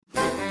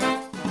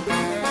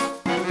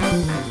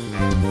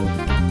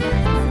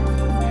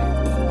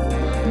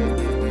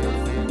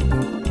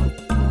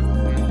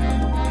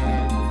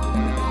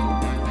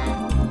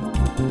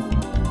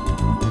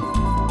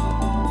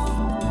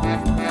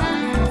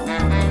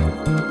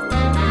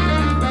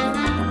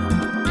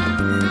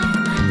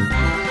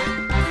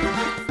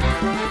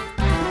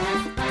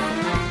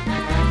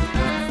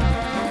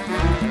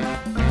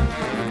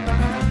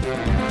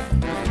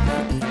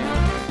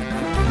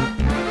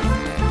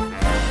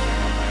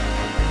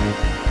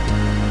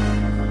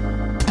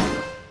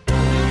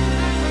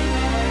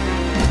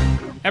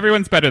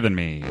Everyone's better than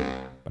me,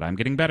 but I'm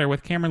getting better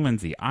with Cameron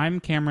Lindsay. I'm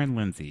Cameron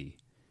Lindsay.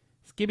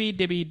 Skibby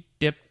dibby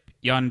dip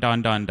yon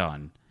don don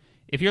don.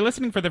 If you're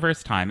listening for the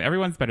first time,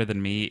 Everyone's Better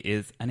Than Me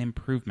is an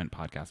improvement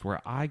podcast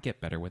where I get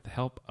better with the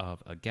help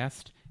of a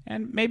guest,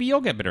 and maybe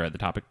you'll get better at the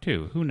topic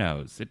too. Who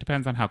knows? It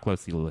depends on how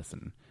closely you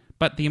listen.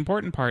 But the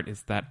important part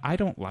is that I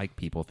don't like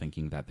people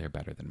thinking that they're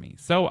better than me.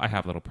 So I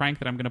have a little prank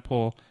that I'm going to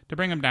pull to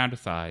bring them down to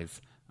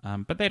size.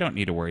 But they don't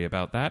need to worry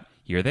about that.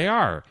 Here they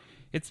are.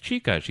 It's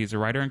Chika. She's a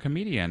writer and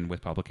comedian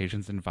with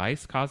publications in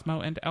Vice, Cosmo,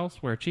 and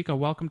elsewhere. Chika,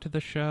 welcome to the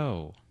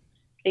show.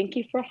 Thank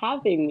you for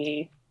having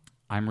me.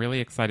 I'm really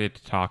excited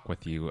to talk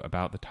with you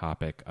about the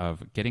topic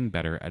of getting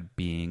better at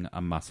being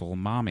a muscle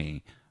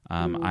mommy.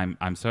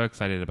 I'm so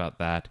excited about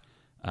that.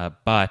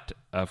 But,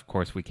 of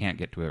course, we can't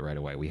get to it right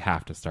away. We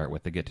have to start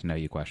with the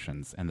get-to-know-you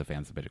questions and the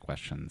fan-submitted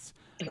questions.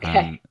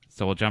 Okay.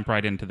 So we'll jump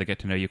right into the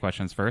get-to-know-you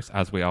questions first,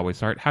 as we always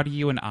start. How do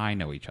you and I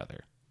know each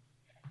other?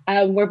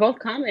 We're both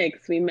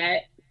comics. We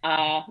met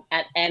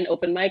at an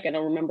open mic. I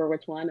don't remember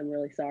which one. I'm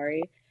really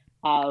sorry.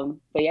 But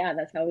yeah,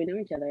 that's how we know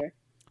each other.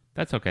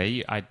 That's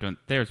okay.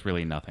 There's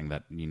really nothing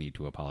that you need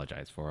to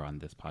apologize for on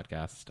this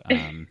podcast.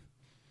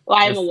 Well,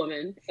 I'm a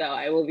woman, so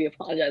I will be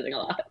apologizing a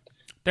lot.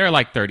 There are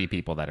like 30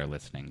 people that are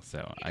listening,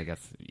 so I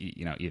guess,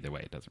 either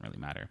way, it doesn't really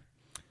matter.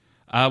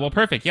 Well,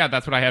 perfect. Yeah,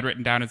 that's what I had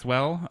written down as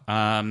well.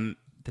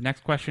 The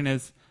next question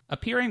is,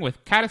 appearing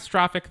with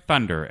catastrophic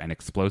thunder and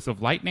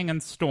explosive lightning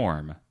and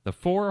storm, the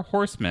four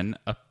horsemen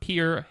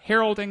appear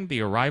heralding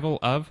the arrival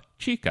of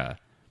Chika.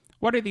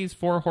 What are these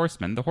four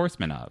horsemen the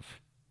horsemen of?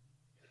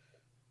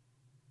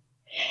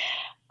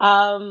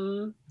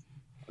 The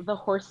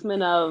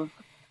horsemen of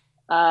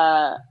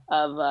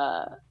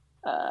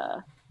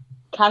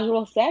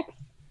casual sex.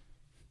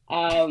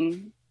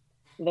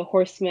 The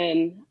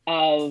horsemen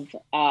of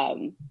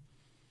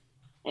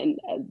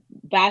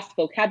vast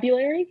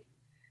vocabulary.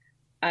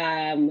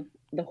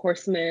 The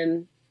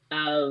horsemen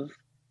of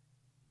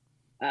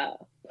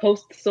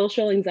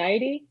post-social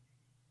anxiety,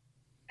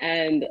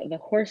 and the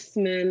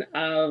horsemen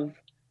of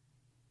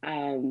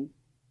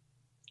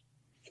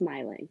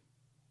smiling.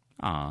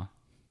 Aw,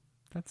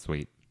 that's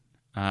sweet.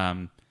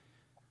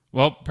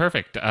 Well,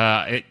 perfect.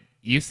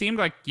 You seemed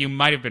like you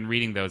might have been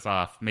reading those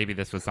off. Maybe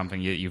this was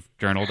something you've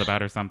journaled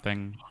about or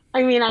something.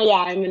 I mean,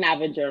 I'm an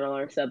avid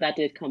journaler, so that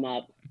did come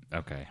up.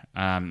 Okay.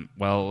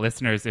 Well,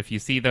 listeners, if you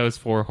see those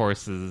four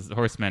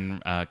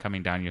horsemen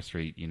coming down your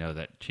street, you know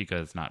that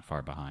Chika is not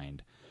far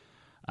behind.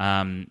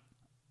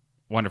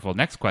 Wonderful.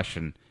 Next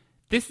question.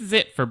 This is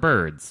it for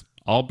birds.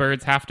 All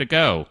birds have to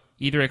go,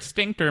 either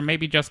extinct or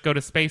maybe just go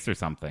to space or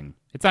something.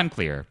 It's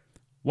unclear.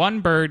 One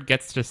bird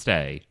gets to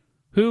stay.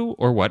 Who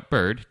or what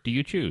bird do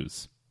you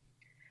choose?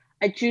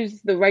 I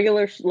choose the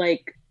regular,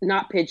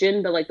 not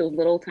pigeon, but those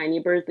little tiny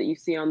birds that you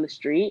see on the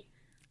street,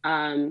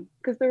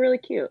 because they're really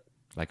cute.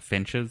 Like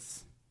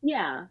finches?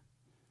 Yeah.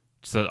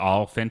 So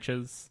all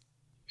finches?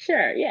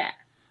 Sure, yeah.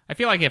 I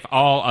feel like if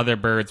all other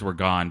birds were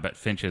gone but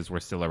finches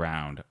were still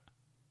around,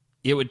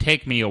 it would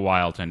take me a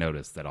while to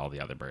notice that all the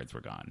other birds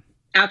were gone.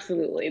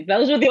 Absolutely.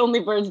 Those are the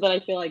only birds that I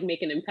feel like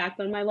make an impact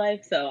on my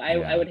life, so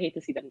I would hate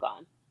to see them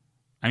gone.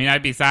 I mean,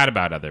 I'd be sad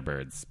about other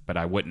birds, but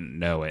I wouldn't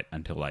know it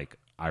until,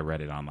 I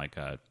read it on,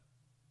 a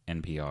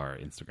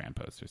NPR Instagram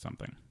post or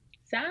something.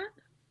 Sad?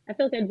 I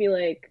feel like I'd be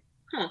like,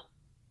 huh.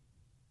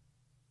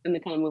 And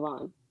then kind of move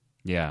on.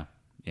 Yeah,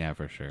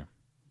 for sure.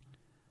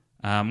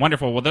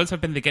 Wonderful. Well, those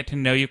have been the get to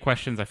know you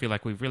questions. I feel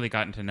like we've really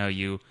gotten to know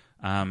you.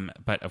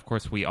 But of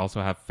course, we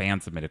also have fan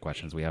submitted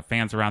questions. We have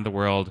fans around the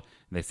world.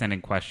 They send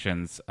in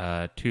questions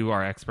to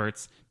our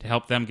experts to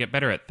help them get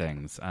better at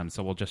things.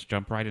 So we'll just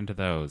jump right into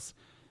those.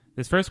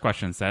 This first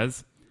question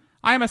says,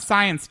 I am a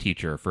science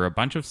teacher for a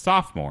bunch of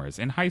sophomores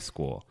in high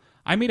school.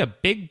 I made a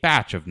big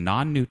batch of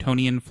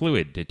non-Newtonian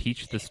fluid to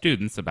teach the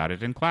students about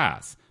it in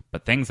class,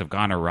 but things have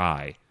gone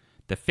awry.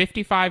 The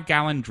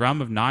 55-gallon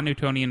drum of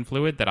non-Newtonian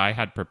fluid that I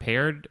had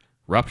prepared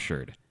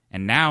ruptured,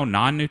 and now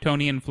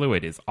non-Newtonian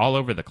fluid is all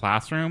over the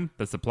classroom,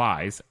 the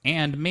supplies,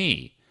 and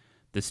me.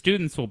 The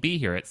students will be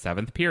here at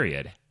 7th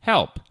period.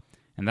 Help!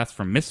 And that's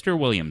from Mr.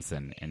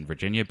 Williamson in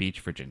Virginia Beach,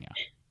 Virginia.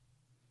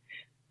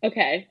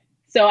 Okay,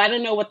 so I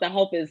don't know what the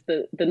help is.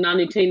 The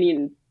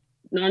non-Newtonian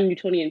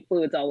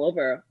fluids all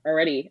over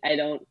already. I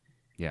don't.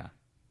 Yeah.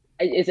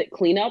 Is it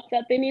cleanup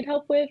that they need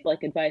help with?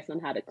 Advice on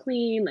how to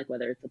clean,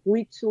 whether it's a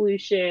bleach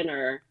solution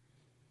or...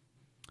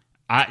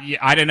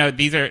 I don't know.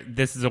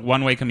 This is a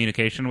one-way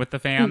communication with the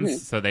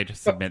fans, so they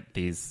just submit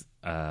these,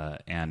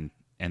 and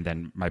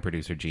then my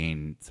producer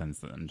Gene sends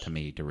them to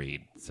me to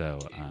read. So,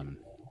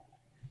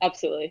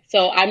 absolutely.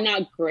 So I'm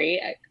not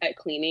great at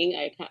cleaning.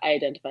 I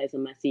identify as a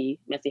messy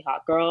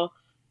hot girl.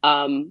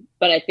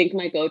 But I think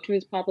my go-to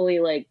is probably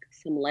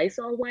some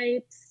Lysol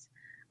wipes,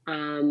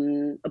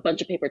 a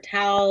bunch of paper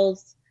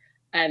towels.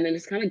 And then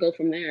just kind of go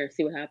from there,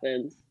 see what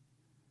happens.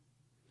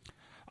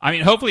 I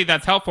mean, hopefully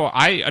that's helpful.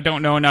 I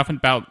don't know enough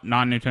about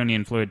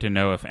non-Newtonian fluid to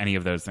know if any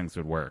of those things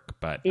would work.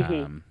 But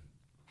yeah,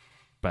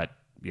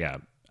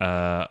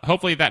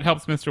 hopefully that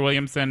helps, Mr.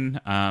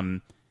 Williamson.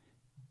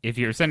 If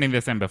you're sending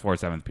this in before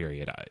 7th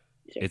period,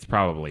 it's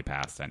probably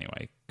passed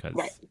anyway. Because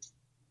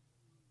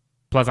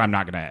Plus, I'm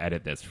not going to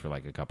edit this for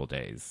like a couple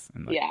days.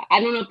 And like, Yeah, I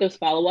don't know if there's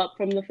follow up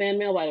from the fan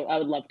mail, but I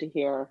would love to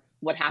hear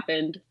what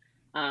happened,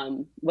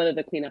 whether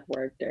the cleanup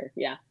worked or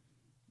yeah.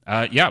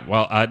 yeah,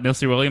 well,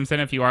 Nilsey Williamson,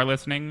 if you are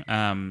listening,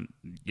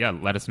 yeah,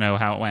 let us know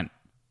how it went.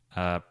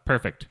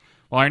 Perfect.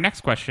 Well, our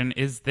next question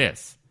is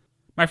this.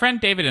 My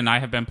friend David and I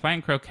have been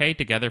playing croquet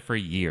together for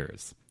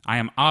years. I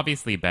am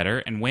obviously better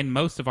and win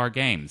most of our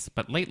games,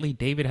 but lately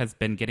David has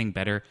been getting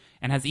better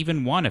and has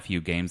even won a few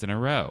games in a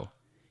row.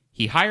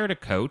 He hired a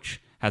coach,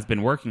 has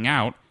been working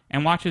out,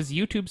 and watches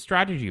YouTube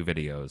strategy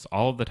videos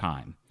all the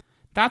time.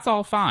 That's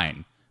all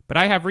fine, but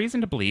I have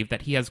reason to believe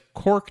that he has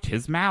corked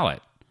his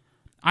mallet.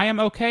 I am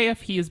okay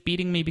if he is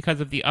beating me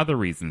because of the other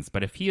reasons,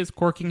 but if he is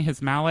corking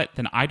his mallet,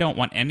 then I don't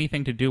want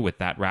anything to do with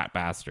that rat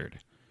bastard.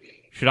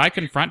 Should I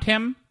confront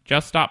him,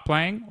 just stop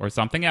playing, or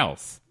something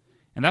else?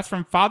 And that's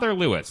from Father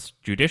Lewis,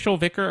 judicial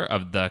vicar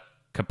of the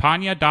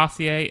Campania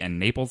dossier in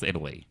Naples,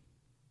 Italy.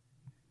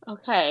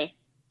 Okay.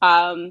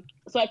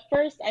 So at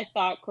first I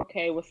thought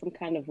croquet was some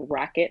kind of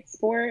racket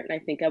sport, and I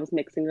think I was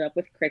mixing it up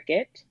with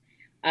cricket.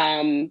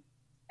 Um,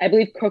 I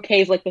believe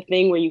croquet is like the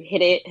thing where you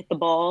hit the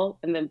ball,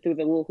 and then through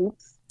the little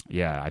hoops.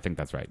 Yeah, I think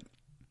that's right.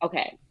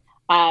 Okay.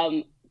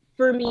 Um,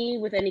 for me,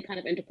 with any kind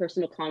of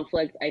interpersonal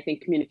conflict, I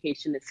think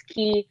communication is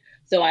key.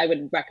 So I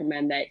would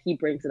recommend that he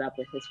brings it up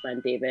with his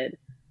friend David.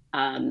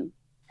 Um,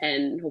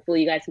 and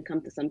hopefully you guys can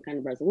come to some kind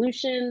of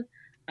resolution.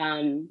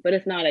 But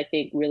if not, I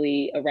think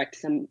really erect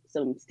some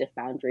stiff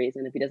boundaries.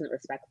 And if he doesn't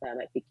respect that,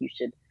 I think you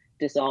should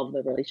dissolve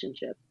the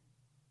relationship.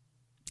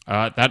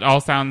 That all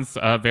sounds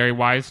very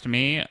wise to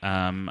me.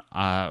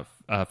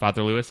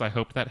 Father Lewis, I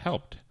hope that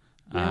helped.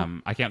 Yeah.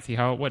 I can't see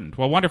how it wouldn't.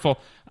 Well, wonderful.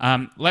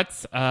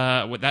 Let's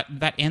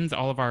that ends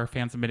all of our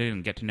fan submitted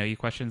and get to know you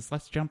questions.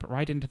 Let's jump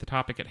right into the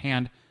topic at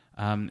hand.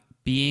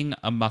 Being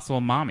a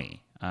muscle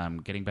mommy.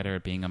 Getting better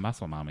at being a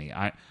muscle mommy.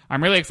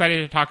 I'm really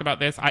excited to talk about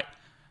this.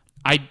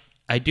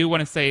 I do want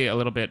to say a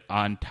little bit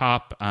on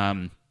top.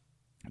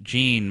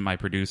 Gene, my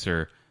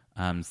producer,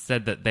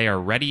 said that they are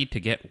ready to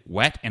get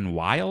wet and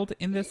wild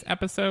in this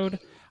episode.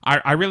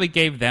 I really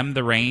gave them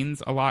the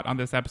reins a lot on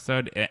this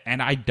episode,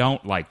 and I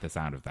don't like the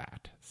sound of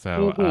that.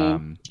 So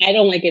I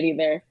don't like it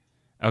either.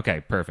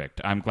 Okay,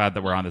 perfect. I'm glad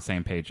that we're on the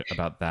same page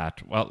about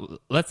that. Well,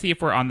 let's see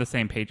if we're on the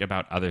same page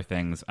about other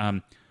things.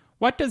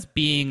 What does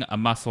being a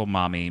muscle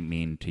mommy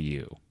mean to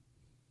you?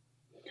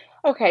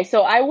 Okay,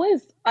 so I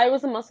was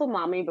a muscle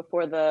mommy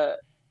before the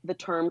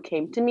term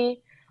came to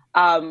me.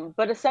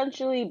 But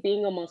essentially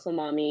being a muscle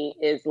mommy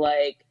is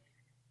like,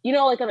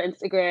 like on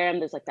Instagram,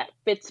 there's like that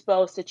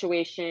Fitspo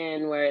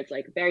situation where it's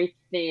like very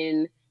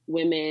thin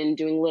women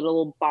doing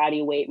little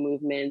body weight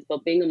movements,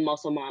 but being a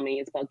muscle mommy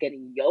is about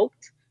getting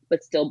yoked,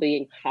 but still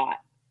being hot.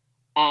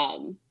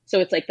 So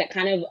it's like that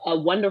kind of a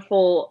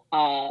wonderful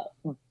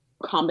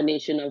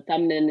combination of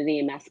femininity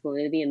and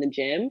masculinity in the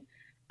gym,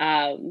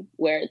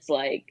 where it's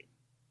like,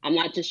 I'm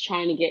not just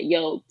trying to get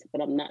yoked,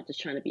 but I'm not just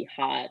trying to be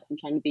hot. I'm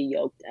trying to be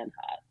yoked and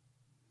hot.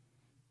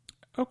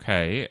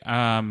 Okay.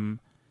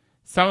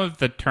 Some of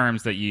the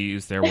terms that you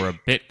used there were a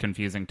bit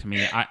confusing to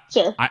me.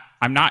 Sure.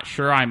 I'm not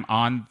sure I'm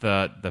on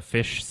the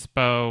fish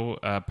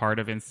spo part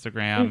of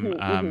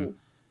Instagram.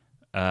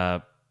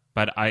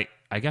 But I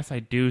guess I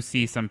do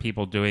see some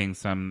people doing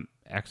some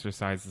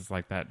exercises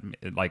like that,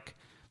 like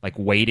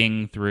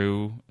wading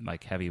through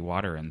like heavy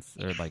water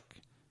or like,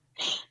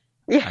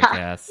 Yeah. I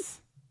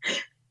guess.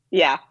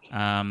 Yeah.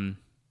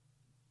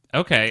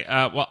 Okay.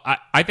 Well,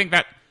 I think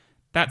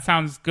that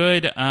sounds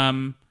good.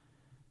 I've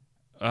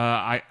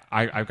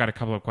got a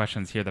couple of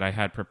questions here that I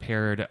had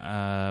prepared.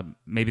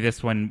 Maybe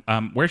this one.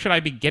 Where should I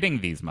be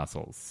getting these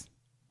muscles?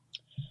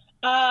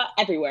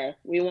 Everywhere.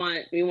 We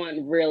want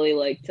really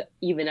like to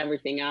even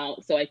everything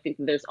out. So I think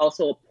there's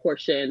also a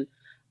portion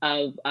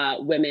of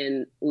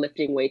women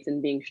lifting weights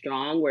and being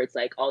strong where it's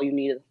like all you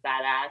need is a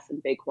fat ass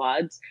and big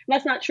quads. And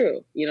that's not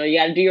true. You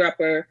got to do your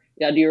upper,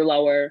 you got to do your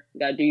lower, you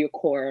got to do your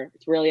core.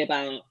 It's really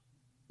about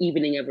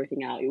evening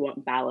everything out. You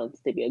want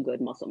balance to be a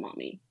good muscle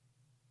mommy.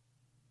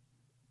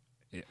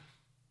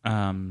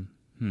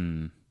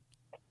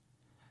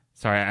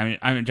 Sorry,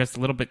 I'm just a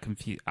little bit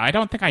confused. I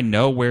don't think I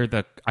know where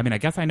I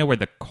guess I know where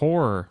the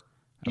core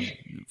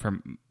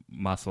for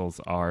muscles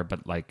are,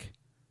 but like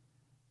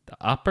the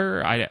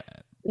upper,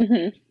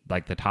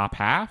 like the top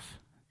half.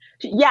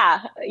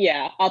 Yeah,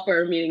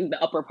 upper meaning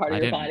the upper part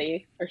of your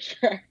body for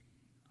sure.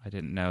 I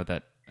didn't know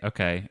that.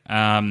 Okay.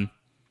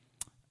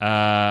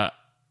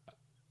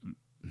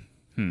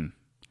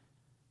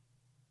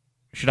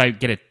 Should I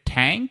get a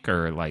tank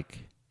or like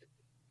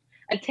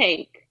a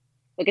tank,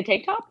 like a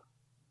tank top?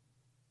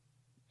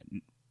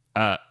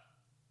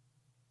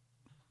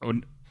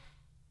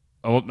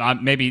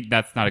 Maybe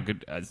that's not a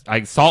good.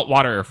 Salt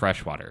water or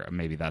fresh water?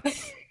 Maybe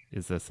that's.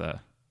 Is this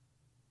a?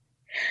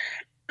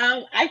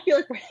 I feel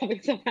like we're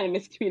having some kind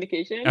of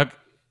miscommunication.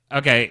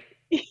 Okay.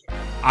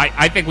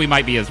 I think we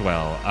might be as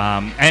well.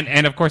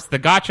 And of course the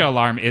gotcha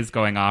alarm is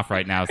going off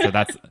right now, so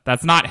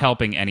that's not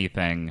helping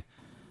anything.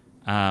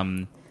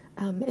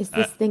 Is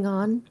this thing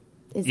on?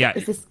 Is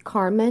this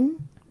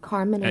Carmen?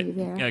 Carmen, are you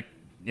there?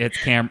 It's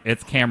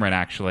Cameron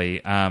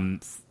actually.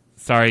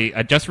 Sorry,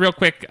 just real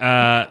quick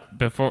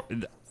before.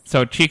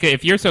 So, Chika,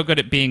 if you're so good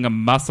at being a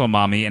muscle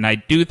mommy, and I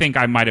do think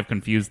I might have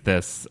confused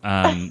this,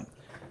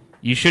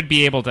 you should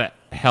be able to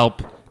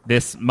help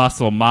this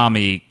muscle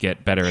mommy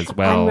get better as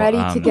well. I'm ready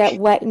to get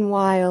wet and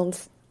wild.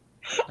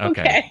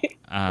 Okay.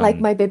 Like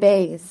my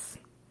bebés.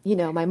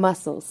 My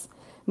muscles.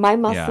 My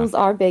muscles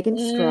are big and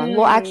strong.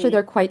 Well, actually,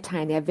 they're quite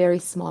tiny. They have very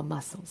small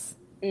muscles.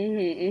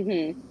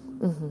 So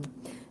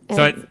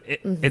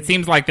it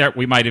seems like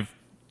we might have,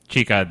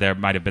 Chika, there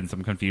might have been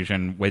some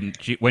confusion. When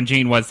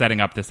Jean was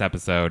setting up this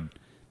episode,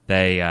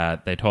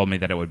 they told me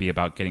that it would be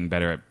about getting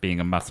better at being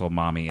a muscle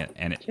mommy,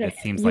 and it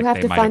seems like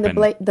they might have been...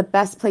 You have to find the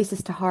best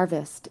places to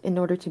harvest in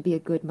order to be a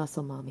good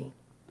muscle mommy.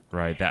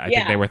 Right. I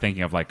think they were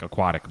thinking of like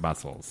aquatic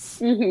mussels.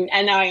 And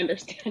now I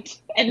understand.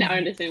 And now I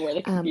understand where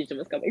the confusion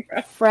was coming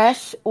from.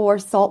 Fresh or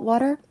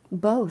saltwater?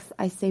 Both.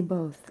 I say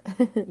both.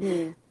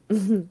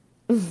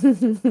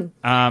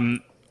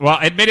 Well,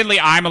 admittedly,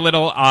 I'm a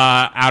little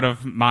out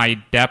of my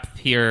depth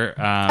here.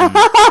 Carmen,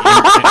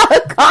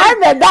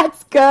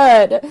 that's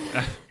good.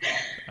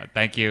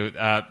 Thank you.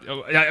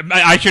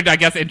 I should, I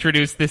guess,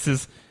 introduce. This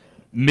is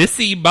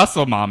Missy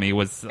Muscle Mommy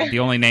was the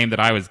only name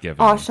that I was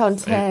given.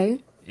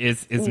 Enchanté.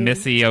 Is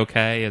Missy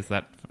okay? Is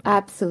that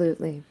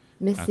absolutely?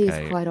 Missy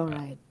is quite all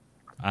right.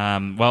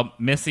 Well,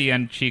 Missy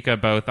and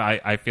Chika both.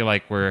 I feel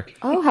like we're.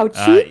 Oh, how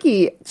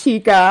cheeky,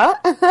 Chika!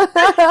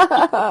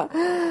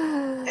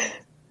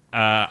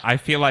 I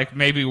feel like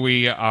maybe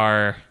we've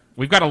got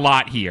a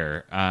lot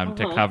here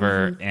to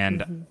cover,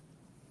 and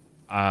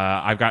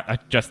I've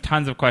got just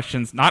tons of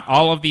questions. Not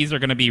all of these are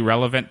going to be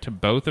relevant to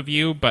both of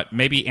you, but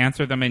maybe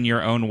answer them in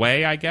your own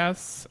way, I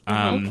guess.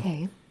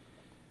 Okay.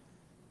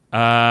 All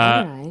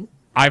right.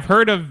 I've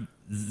heard of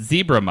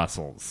zebra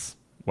mussels.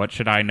 What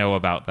should I know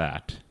about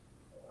that?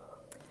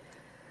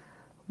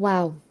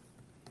 Wow.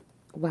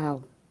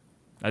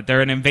 They're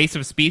an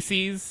invasive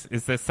species.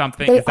 Is this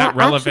something? Is that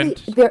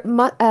relevant?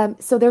 Actually,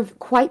 so they're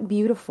quite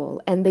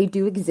beautiful, and they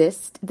do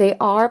exist. They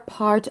are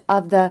part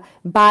of the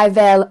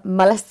bivalve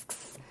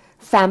mollusks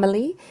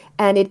family,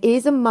 and it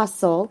is a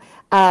mussel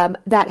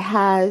that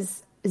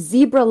has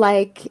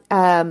zebra-like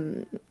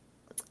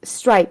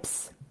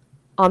stripes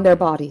on their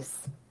bodies.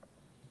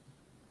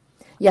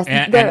 Yes,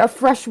 they're a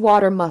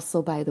freshwater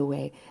mussel, by the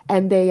way,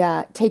 and they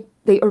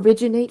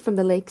originate from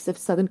the lakes of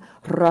southern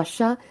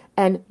Russia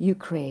and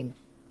Ukraine.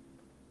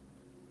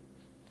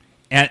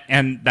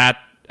 And that,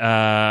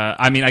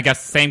 I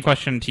guess same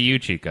question to you,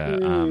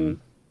 Chika.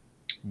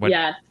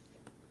 Yes.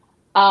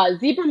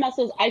 Zebra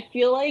mussels, I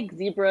feel like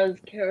zebras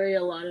carry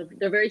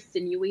they're very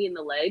sinewy in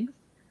the legs.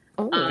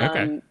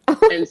 Okay.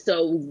 And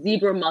so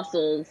zebra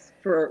mussels,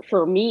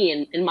 for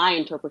me, in my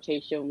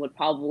interpretation, would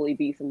probably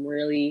be some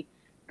really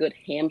good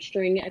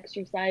hamstring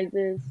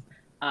exercises,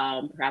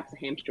 perhaps a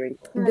hamstring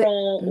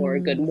curl or a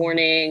good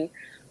morning.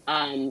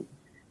 So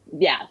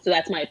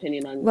that's my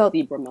opinion on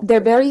zebra mussels. They're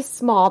very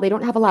small. They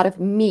don't have a lot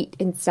of meat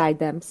inside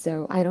them,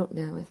 so I don't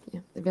know if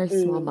they're very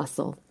small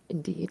muscle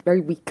indeed,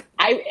 very weak.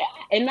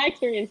 In my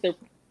experience,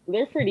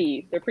 they're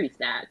pretty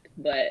stacked,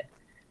 but.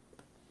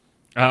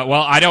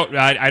 Well, I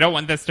don't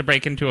want this to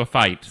break into a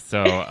fight.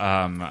 So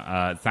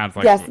it sounds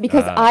like yes,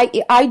 because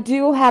I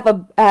do have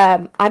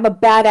I'm a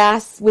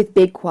badass with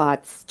big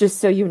quads. Just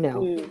so you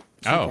know.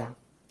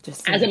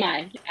 Just so as am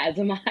I.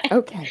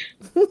 Okay.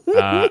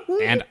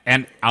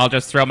 And I'll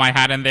just throw my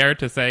hat in there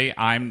to say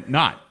I'm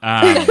not.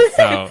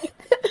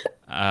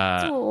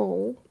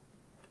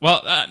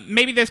 Well,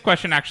 maybe this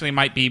question actually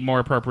might be more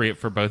appropriate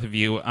for both of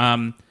you.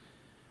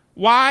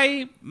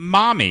 Why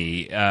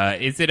mommy?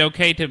 Is it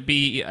okay to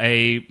be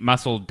a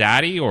muscle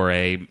daddy or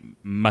a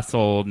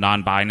muscle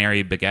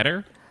non-binary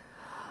begetter?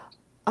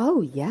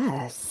 Oh,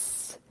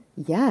 yes.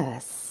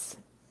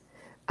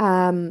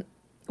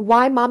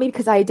 Why mommy?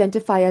 Because I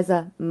identify as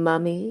a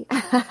mummy.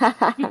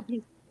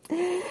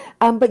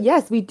 But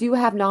yes, we do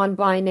have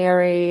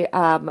non-binary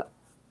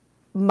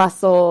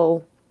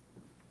muscle.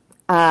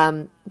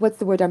 What's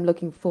the word I'm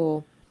looking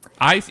for?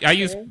 I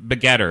use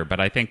begetter,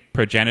 but I think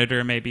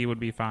progenitor maybe would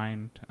be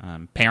fine.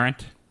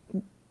 Parent.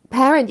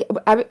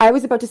 I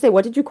was about to say,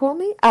 what did you call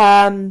me?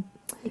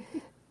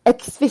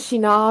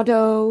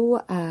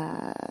 Aficionado.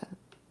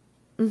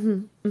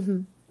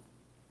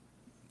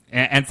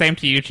 And same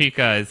to you,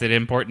 Chika. Is it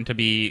important to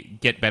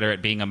get better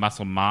at being a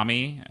muscle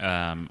mommy,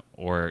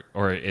 or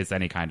is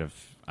any kind of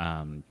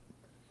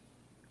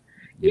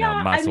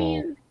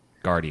muscle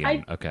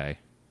guardian okay?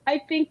 I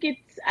think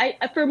it's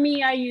for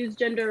me. I use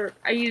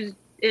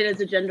it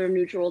as a gender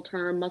neutral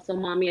term, muscle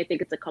mommy. I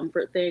think it's a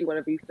comfort thing,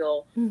 whatever you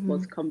feel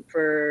most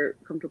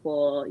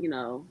comfortable,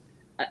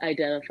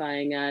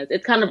 identifying as.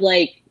 It's kind of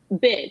like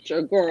bitch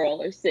or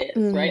girl or sis,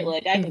 right?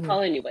 Like I can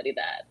call anybody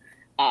that.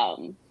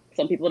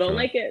 Some people don't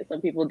like it,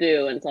 some people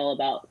do, and it's all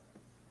about,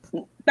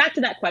 back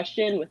to that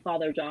question with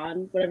Father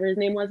John, whatever his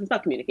name was, it's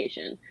about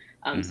communication.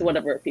 So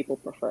whatever people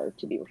prefer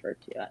to be referred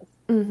to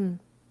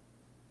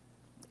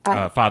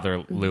as.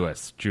 Father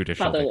Lewis,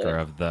 judicial vicar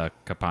of the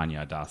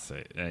Campagna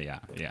d'Asse. Yeah.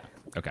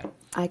 Okay.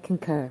 I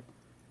concur.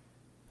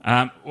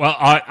 Well,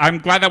 I'm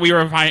glad that we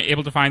were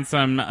able to find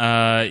some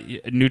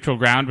neutral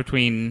ground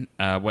between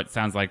what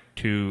sounds like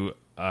two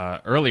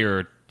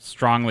earlier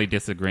strongly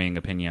disagreeing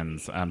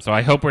opinions. So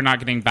I hope we're not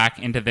getting back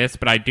into this,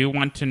 but I do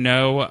want to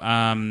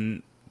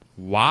know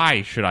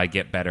why should I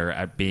get better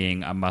at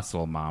being a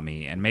muscle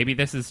mommy? And maybe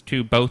this is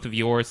to both of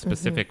your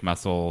specific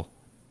muscle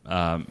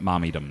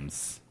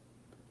mommydoms.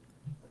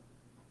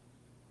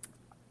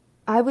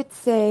 I would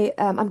say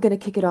I'm going to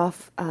kick it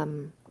off,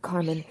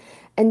 Carmen,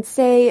 and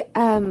say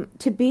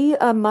to be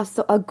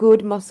a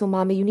good muscle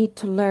mommy, you need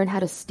to learn how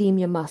to steam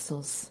your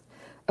muscles.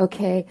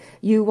 Okay,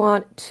 you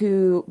want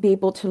to be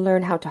able to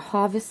learn how to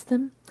harvest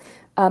them.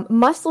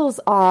 Mussels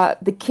are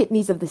the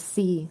kidneys of the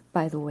sea,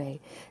 by the way.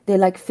 They're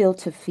like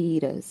filter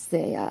feeders.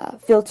 They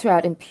filter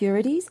out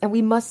impurities, and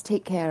we must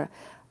take care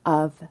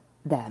of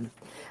them.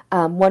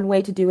 One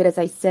way to do it, as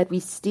I said, we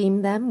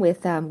steam them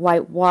with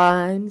white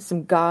wine,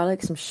 some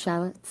garlic, some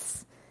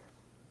shallots.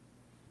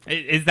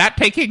 Is that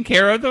taking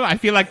care of them? I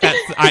feel like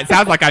it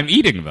sounds like I'm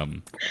eating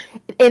them.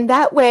 In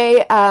that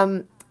way,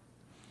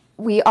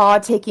 we are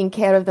taking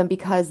care of them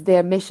because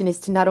their mission is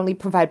to not only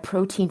provide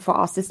protein for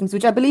our systems,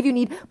 which I believe you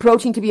need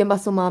protein to be a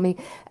muscle mommy,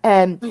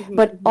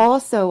 but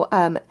also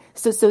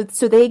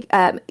so they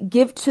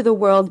give to the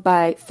world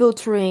by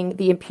filtering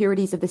the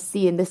impurities of the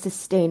sea, and they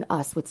sustain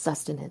us with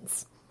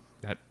sustenance.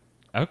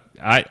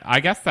 I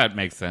guess that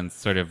makes sense.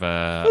 Sort of,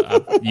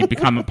 you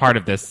become a part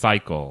of this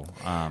cycle.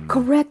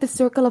 Correct, the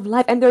circle of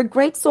life, and they're a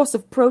great source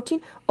of protein,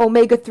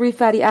 omega-3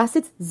 fatty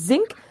acids,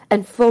 zinc,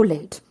 and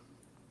folate.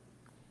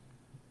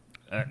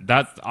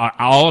 That's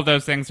all of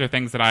those things are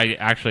things that I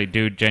actually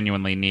do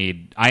genuinely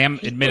need. I am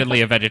admittedly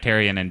a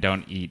vegetarian and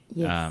don't eat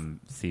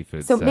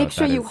seafood. So make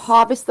sure you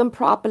harvest them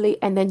properly,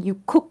 and then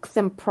you cook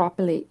them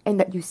properly, and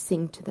that you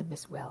sing to them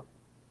as well.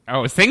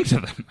 Oh, sing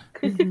to them.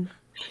 Mm-hmm.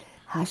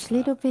 Hush,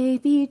 little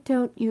baby,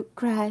 don't you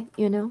cry,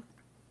 you know?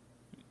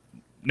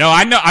 No,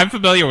 I know. I'm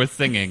familiar with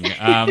singing.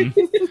 That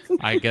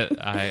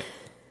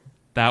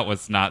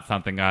was not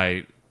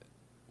something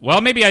well,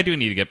 maybe I do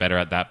need to get better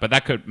at that, but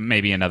that could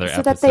maybe another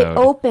episode. So that they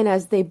open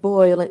as they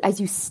boil,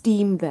 as you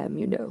steam them,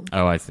 you know.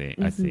 Oh, I see.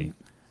 I see.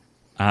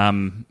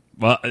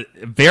 Well,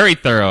 very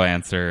thorough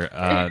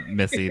answer,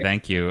 Missy.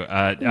 Thank you.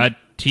 To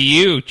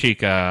you,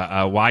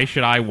 Chika, why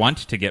should I want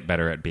to get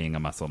better at being a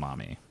muscle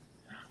mommy?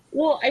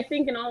 Well, I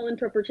think in all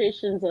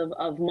interpretations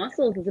of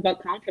muscles, it's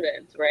about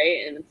confidence,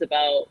 right? And it's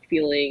about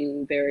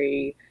feeling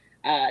very,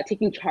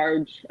 taking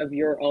charge of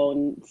your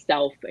own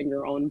self and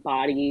your own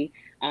body,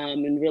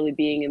 and really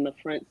being in the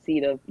front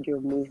seat of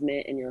your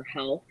movement and your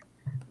health.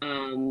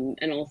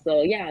 And also,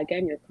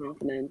 again, your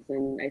confidence.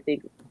 And I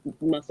think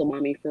muscle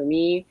mommy for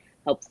me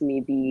helps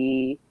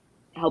me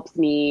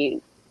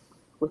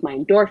with my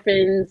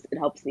endorphins. It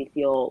helps me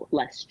feel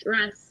less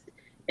stressed.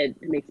 It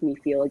makes me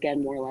feel,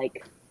 again, more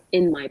like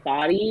in my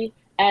body.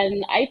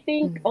 And I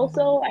think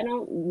also,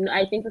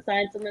 I think the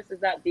science in this is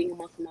that being a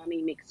muscle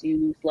mommy makes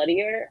you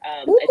sluttier.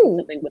 I think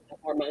something with the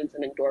hormones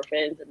and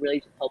endorphins, it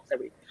really just helps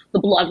the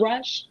blood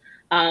rush.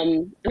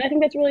 And I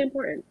think that's really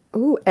important.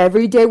 Ooh,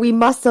 every day we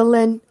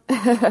muscling.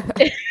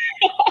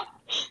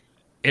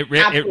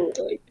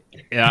 Absolutely.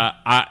 Yeah,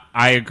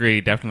 I agree.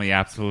 Definitely.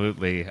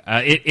 Absolutely.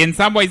 In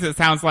some ways, it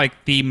sounds like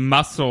the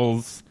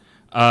muscles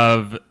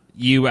of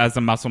you as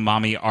a muscle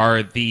mommy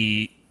are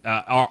the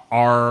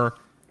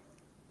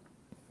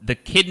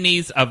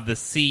kidneys of the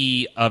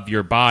sea of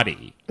your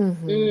body.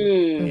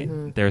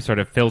 They're sort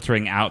of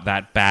filtering out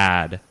that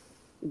bad.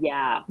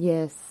 Yeah.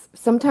 Yes.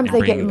 Sometimes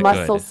they get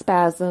muscle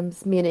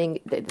spasms, meaning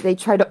they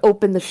try to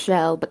open the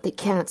shell, but they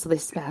can't, so they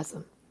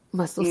spasm.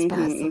 Muscle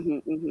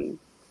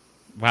spasm.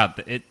 Wow.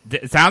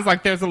 It sounds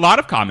like there's a lot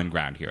of common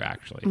ground here,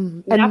 actually.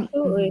 And,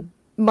 absolutely.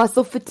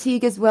 Muscle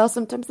fatigue as well.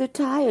 Sometimes they're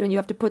tired and you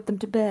have to put them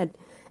to bed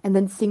and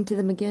then sing to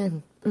them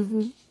again.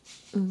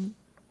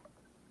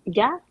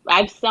 Yeah,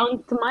 I've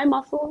sung to my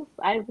muscles,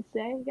 I would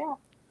say, yeah.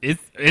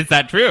 Is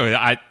that true?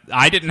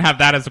 I didn't have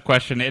that as a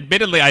question.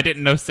 Admittedly, I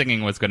didn't know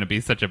singing was going to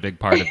be such a big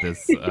part of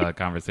this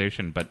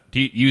conversation, but do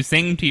you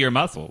sing to your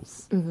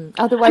muscles?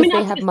 Otherwise,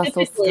 they have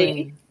muscle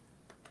strain.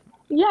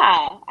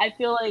 Yeah, I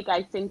feel like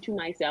I sing to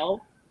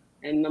myself,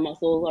 and the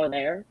muscles are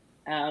there,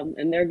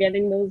 and they're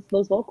getting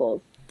those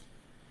vocals.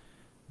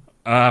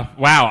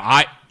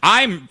 Wow,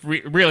 I'm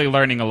really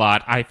learning a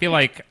lot. I feel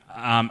like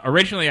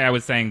originally I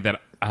was saying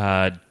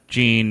that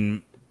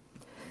Gene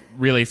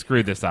really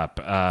screwed this up,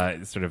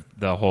 sort of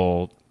the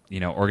whole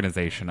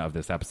organization of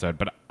this episode.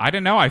 But I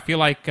don't know. I feel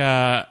like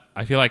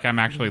I'm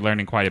actually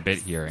learning quite a bit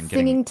here and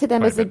singing to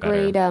them is a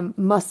great better.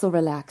 Muscle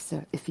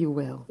relaxer, if you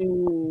will.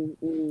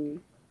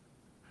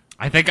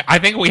 I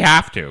think we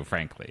have to,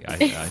 frankly.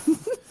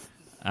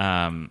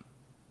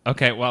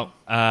 Okay, well,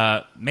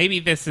 maybe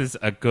this is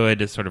a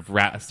good sort of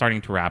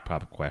starting to wrap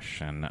up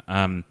question.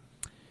 I'm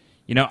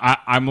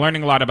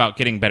learning a lot about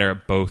getting better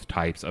at both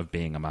types of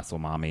being a muscle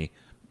mommy.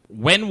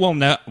 When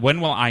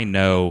will I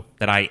know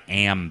that I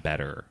am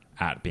better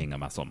at being a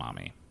muscle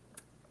mommy?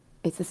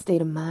 It's a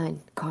state of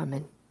mind,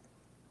 Carmen.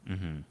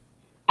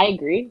 I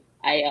agree.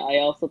 I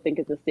also think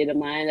it's a state of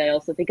mind. I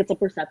also think it's a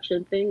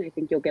perception thing. I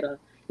think you'll get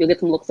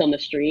some looks on the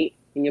street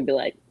and you'll be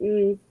like,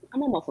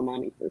 I'm a muscle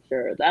mommy for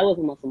sure. That was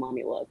a muscle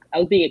mommy look. I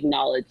was being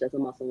acknowledged as a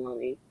muscle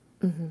mommy.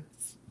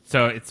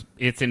 So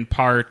it's in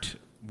part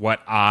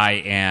what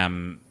I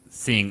am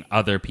seeing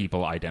other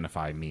people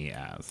identify me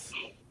as.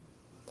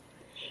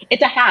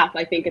 It's a half.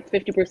 I think it's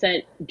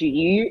 50%. Do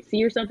you see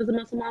yourself as a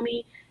muscle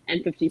mommy?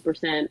 And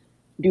 50%,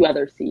 do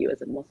others see you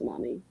as a muscle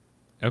mommy?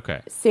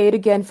 Okay. Say it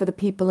again for the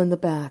people in the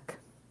back.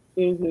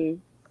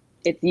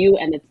 It's you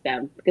and it's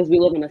them, because we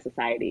live in a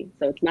society.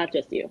 So it's not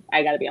just you.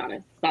 I got to be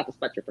honest. It's not just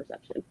but your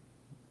perception.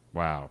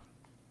 Wow.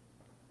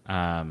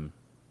 I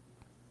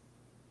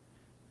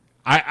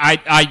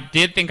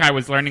did think I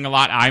was learning a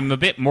lot. I'm a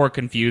bit more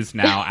confused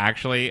now,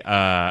 actually.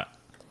 But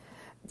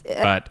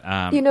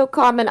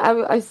Carmen,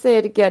 I say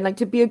it again. Like,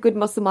 to be a good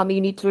muscle mommy,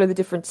 you need to learn the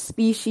different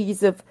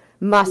species of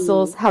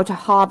mussels, how to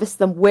harvest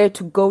them, where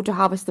to go to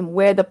harvest them,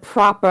 where the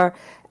proper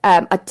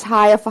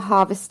attire for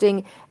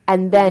harvesting,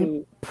 and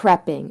then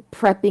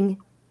prepping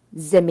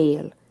the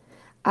meal.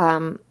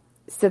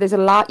 So there's a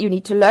lot you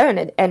need to learn,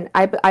 and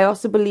I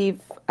also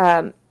believe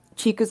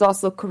Chika's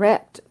also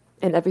correct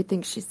in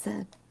everything she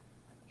said.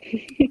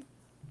 And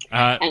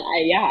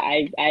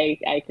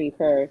I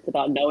concur. It's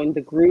about knowing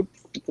the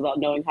groups. It's about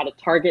knowing how to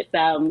target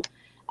them,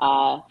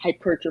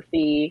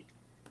 hypertrophy,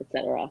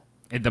 etc.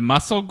 The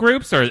muscle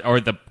groups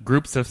or the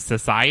groups of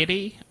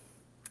society,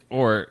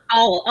 or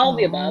all of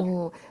the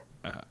above.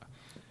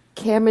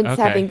 Cameron's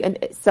having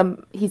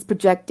he's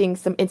projecting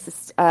some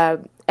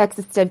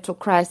existential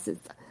crisis.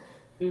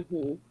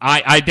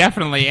 I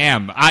definitely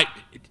am.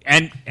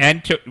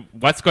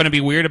 What's going to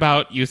be weird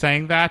about you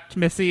saying that,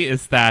 Missy,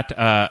 is that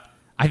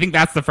I think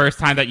that's the first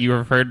time that you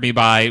referred me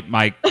by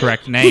my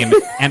correct name,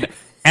 and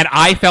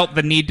I felt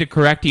the need to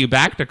correct you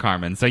back to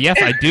Carmen. So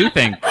yes, I do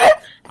think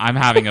I'm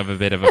having a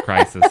bit of a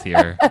crisis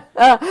here.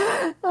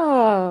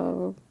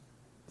 Oh.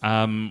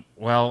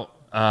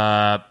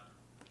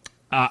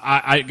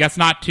 I guess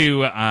not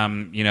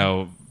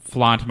to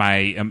flaunt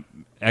my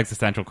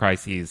existential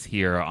crises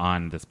here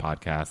on this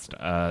podcast.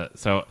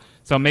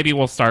 So maybe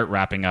we'll start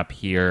wrapping up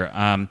here.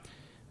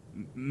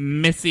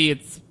 Missy,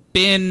 it's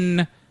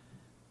been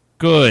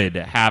good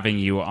having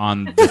you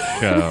on the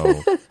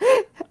show.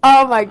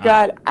 Oh my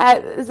God.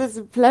 This is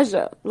a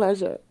pleasure.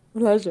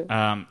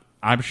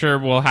 I'm sure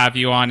we'll have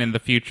you on in the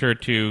future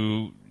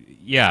to,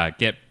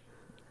 get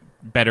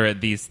better at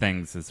these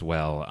things as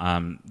well.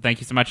 Thank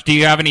you so much. Do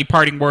you have any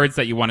parting words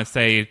that you want to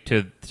say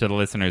to the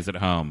listeners at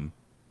home?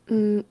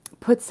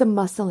 Put some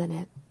muscle in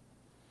it.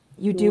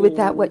 You do with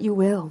that what you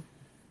will.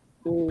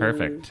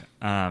 Perfect.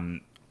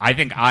 I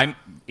think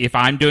if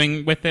I'm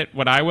doing with it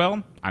what I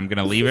will, I'm going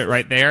to leave it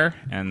right there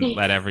and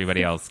let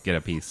everybody else get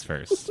a piece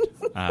first.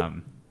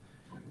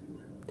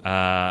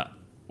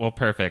 Well,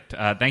 perfect.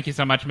 Thank you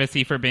so much,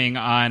 Missy, for being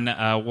on.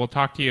 We'll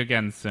talk to you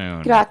again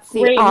soon.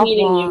 Grazie. Great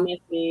meeting you,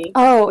 Missy.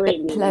 Oh,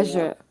 Great a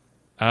pleasure.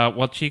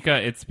 Well,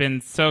 Chika, it's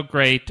been so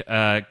great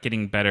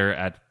getting better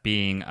at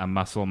being a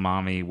muscle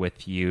mommy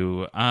with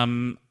you.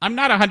 I'm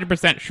not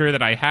 100% sure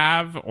that I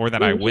have or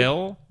that I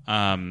will.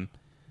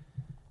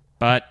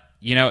 But,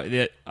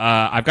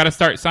 I've got to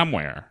start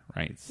somewhere,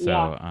 right?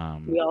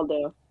 So, we all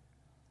do.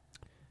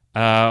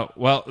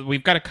 Well,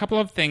 we've got a couple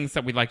of things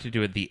that we'd like to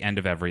do at the end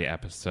of every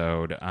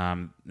episode.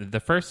 The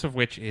first of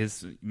which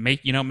is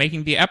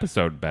making the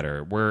episode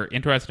better. We're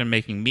interested in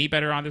making me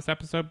better on this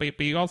episode, but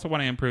you also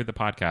want to improve the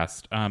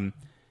podcast.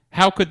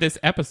 How could this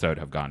episode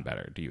have gone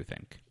better, do you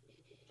think?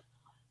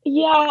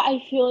 Yeah,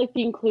 I feel like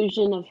the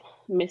inclusion of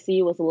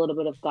Missy was a little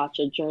bit of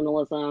gotcha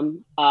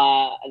journalism.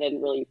 I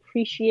didn't really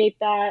appreciate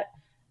that.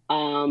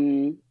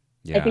 I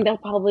think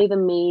that's probably the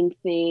main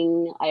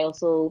thing. I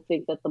also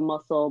think that the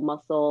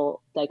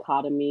muscle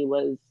dichotomy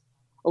was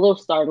a little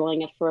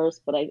startling at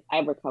first, but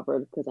I've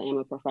recovered because I am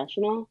a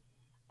professional.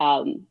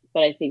 But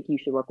I think you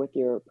should work with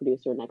your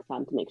producer next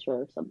time to make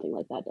sure something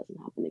like that doesn't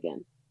happen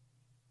again.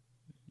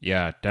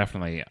 Yeah,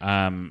 definitely.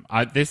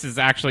 This is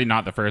actually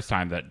not the first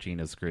time that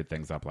Gina screwed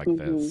things up like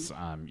this.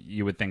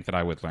 You would think that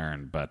I would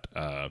learn, but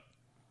that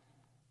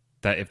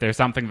if there's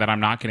something that I'm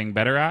not getting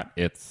better at,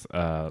 it's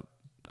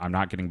I'm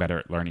not getting better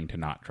at learning to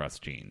not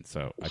trust Gene.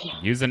 So I could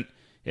use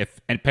if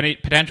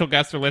potential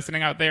guests are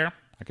listening out there,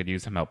 I could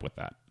use some help with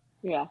that.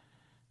 Yeah.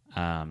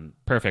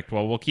 Perfect.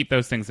 Well, we'll keep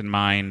those things in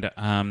mind.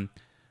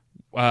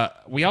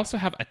 We also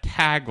have a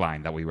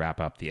tagline that we wrap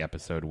up the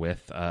episode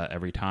with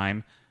every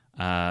time.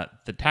 The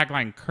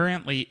tagline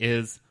currently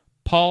is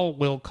 "Paul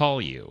will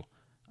call you,"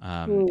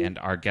 and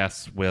our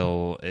guests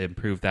will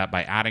improve that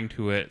by adding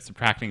to it,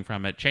 subtracting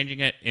from it, changing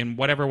it in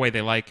whatever way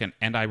they like,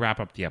 and I wrap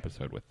up the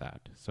episode with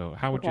that. So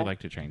how would you like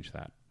to change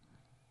that?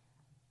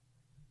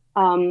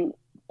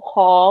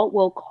 Paul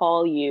will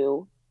call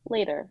you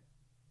later.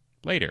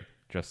 Later.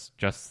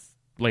 Just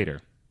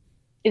later.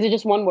 Is it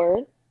just one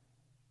word?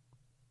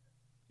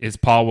 Is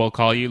Paul will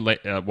call you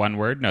one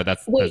word? No,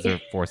 those are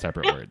 4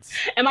 separate words.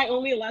 Am I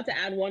only allowed to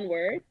add one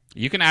word?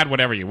 You can add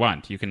whatever you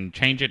want. You can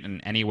change it in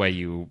any way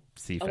you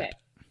see fit. Okay.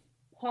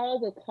 Paul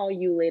will call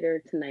you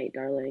later tonight,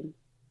 darling.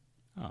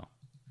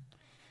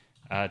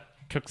 Oh.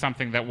 Took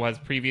something that was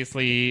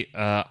previously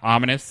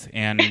ominous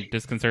and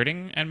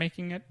disconcerting and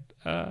making it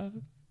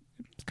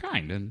It's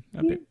kind and a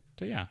Yeah. bit,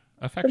 Something to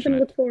affectionate.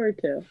 look forward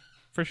to.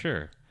 For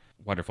sure.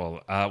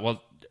 Wonderful.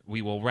 Well,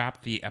 we will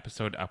wrap the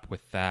episode up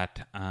with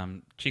that.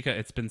 Chika,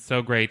 it's been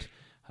so great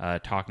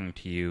talking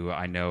to you.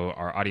 I know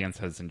our audience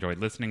has enjoyed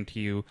listening to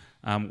you.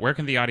 Where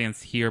can the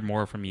audience hear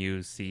more from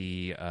you,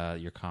 see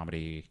your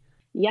comedy?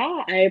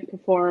 Yeah, I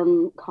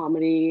perform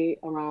comedy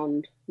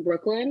around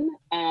Brooklyn.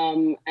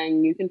 And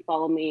you can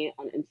follow me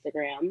on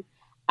Instagram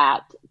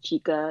at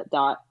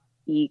chika.ek,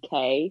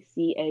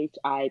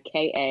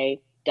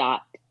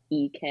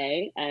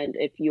 chika.ek. And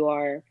if you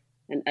are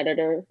an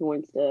editor who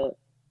wants to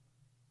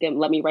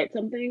let me write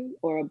something,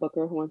 or a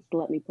booker who wants to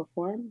let me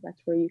perform,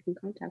 that's where you can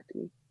contact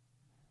me.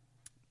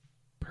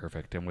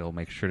 Perfect. And we'll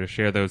make sure to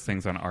share those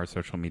things on our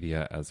social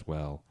media as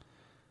well.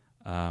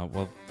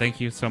 Well, thank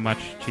you so much,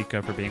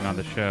 Chika, for being on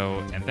the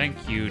show. And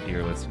thank you,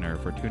 dear listener,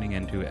 for tuning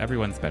in to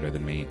Everyone's Better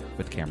Than Me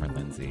with Cameron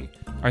Lindsay.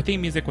 Our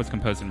theme music was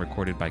composed and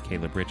recorded by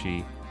Caleb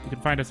Ritchie. You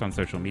can find us on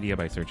social media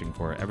by searching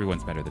for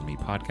Everyone's Better Than Me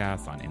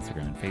podcast on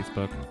Instagram and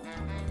Facebook.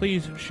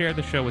 Please share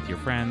the show with your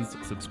friends,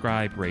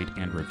 subscribe, rate,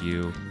 and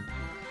review.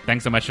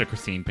 Thanks so much to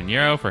Christine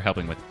Pinheiro for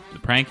helping with the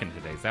prank in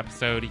today's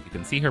episode. You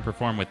can see her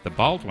perform with the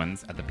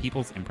Baldwins at the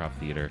People's Improv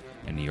Theater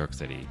in New York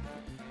City.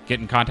 Get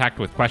in contact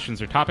with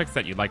questions or topics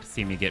that you'd like to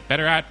see me get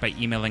better at by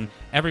emailing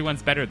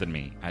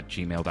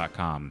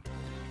everyone'sbetterthanme@gmail.com.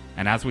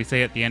 And as we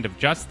say at the end of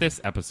just this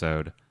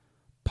episode,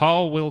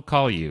 Paul will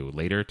call you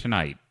later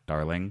tonight,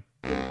 darling.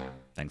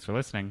 Thanks for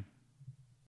listening.